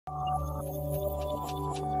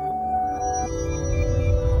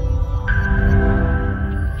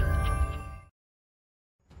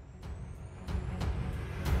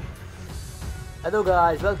Hello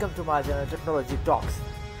guys, welcome to my channel Technology Talks.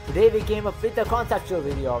 Today we came up with a conceptual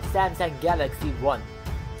video of Samsung Galaxy 1.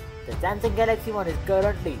 The Samsung Galaxy 1 is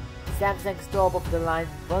currently Samsung's top of the line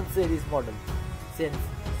 1 series model. Since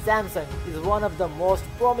Samsung is one of the most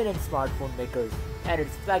prominent smartphone makers and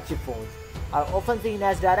its flagship phones are often seen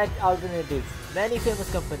as direct alternatives, many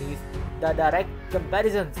famous companies, the direct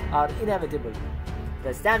comparisons are inevitable. The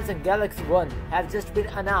Samsung Galaxy 1 has just been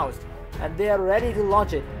announced and they are ready to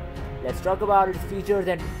launch it. Let's talk about its features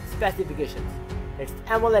and specifications. Its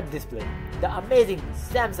AMOLED display. The amazing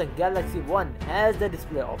Samsung Galaxy 1 has the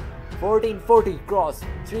display of 1440 x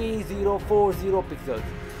 3040 pixels,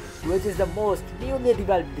 which is the most newly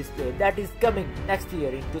developed display that is coming next year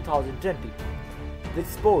in 2020.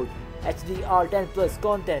 With support HDR10 Plus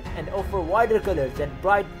content and offer wider colors and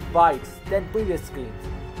bright whites than previous screens,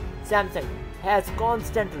 Samsung has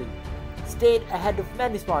constantly stayed ahead of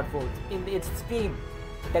many smartphones in its screen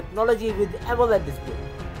technology with AMOLED display.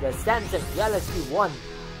 The Samsung Galaxy 1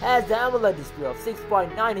 has the AMOLED display of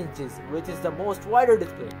 6.9 inches, which is the most wider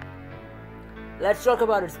display. Let's talk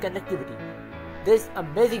about its connectivity. This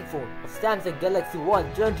amazing phone of Samsung Galaxy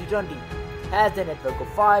 1 2020 has a network of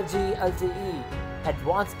 5G LTE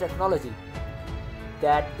advanced technology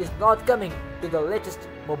that is not coming to the latest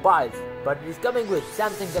mobiles, but it is coming with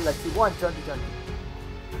Samsung Galaxy 1 2020.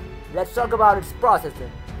 Let's talk about its processor.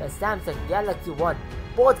 The Samsung Galaxy 1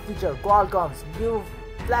 both feature Qualcomm's new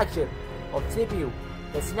flagship of CPU,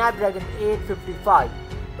 the Snapdragon 855,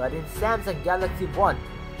 but in Samsung Galaxy 1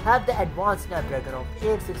 have the advanced Snapdragon of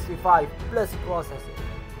 865 Plus processor.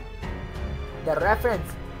 The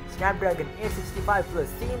reference Snapdragon 865 Plus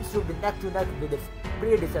seems to be neck to neck with its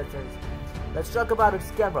predecessors. Let's talk about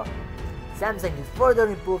its camera. Samsung is further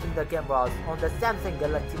improving the cameras on the Samsung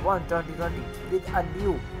Galaxy 1 2020 with a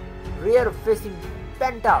new rear-facing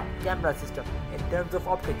penta camera system. In terms of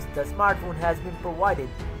optics, the smartphone has been provided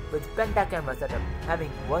with penta camera setup, having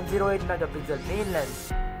 108 megapixel main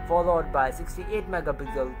lens, followed by 68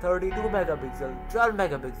 megapixel, 32 megapixel, 12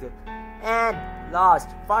 megapixel, and last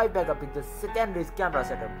 5 megapixel secondary camera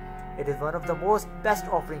setup. It is one of the most best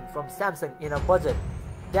offerings from Samsung in a budget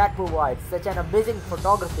that provides such an amazing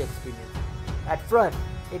photography experience. At front,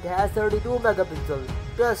 it has 32 megapixel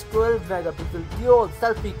plus 12 megapixel dual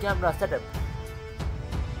selfie camera setup.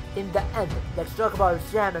 In the end, let's talk about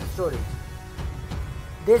its RAM and storage.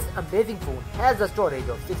 This amazing phone has a storage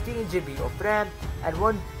of 16 GB of RAM and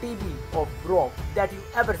 1 TB of ROM that you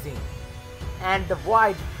ever seen, and the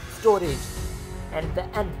wide storage. And in the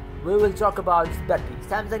end, we will talk about its battery.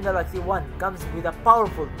 Samsung Galaxy 1 comes with a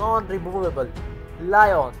powerful non-removable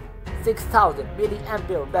Li-ion 6000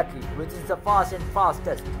 mAh battery, which is the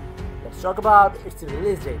fastest. Let's talk about its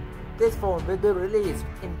release date. This phone will be released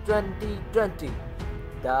in 2020.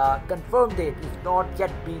 The confirmed date is not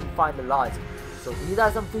yet been finalized. So these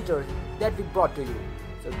are some features that we brought to you.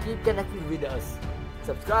 So keep connected with us.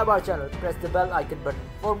 Subscribe our channel, press the bell icon button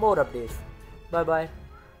for more updates. Bye bye.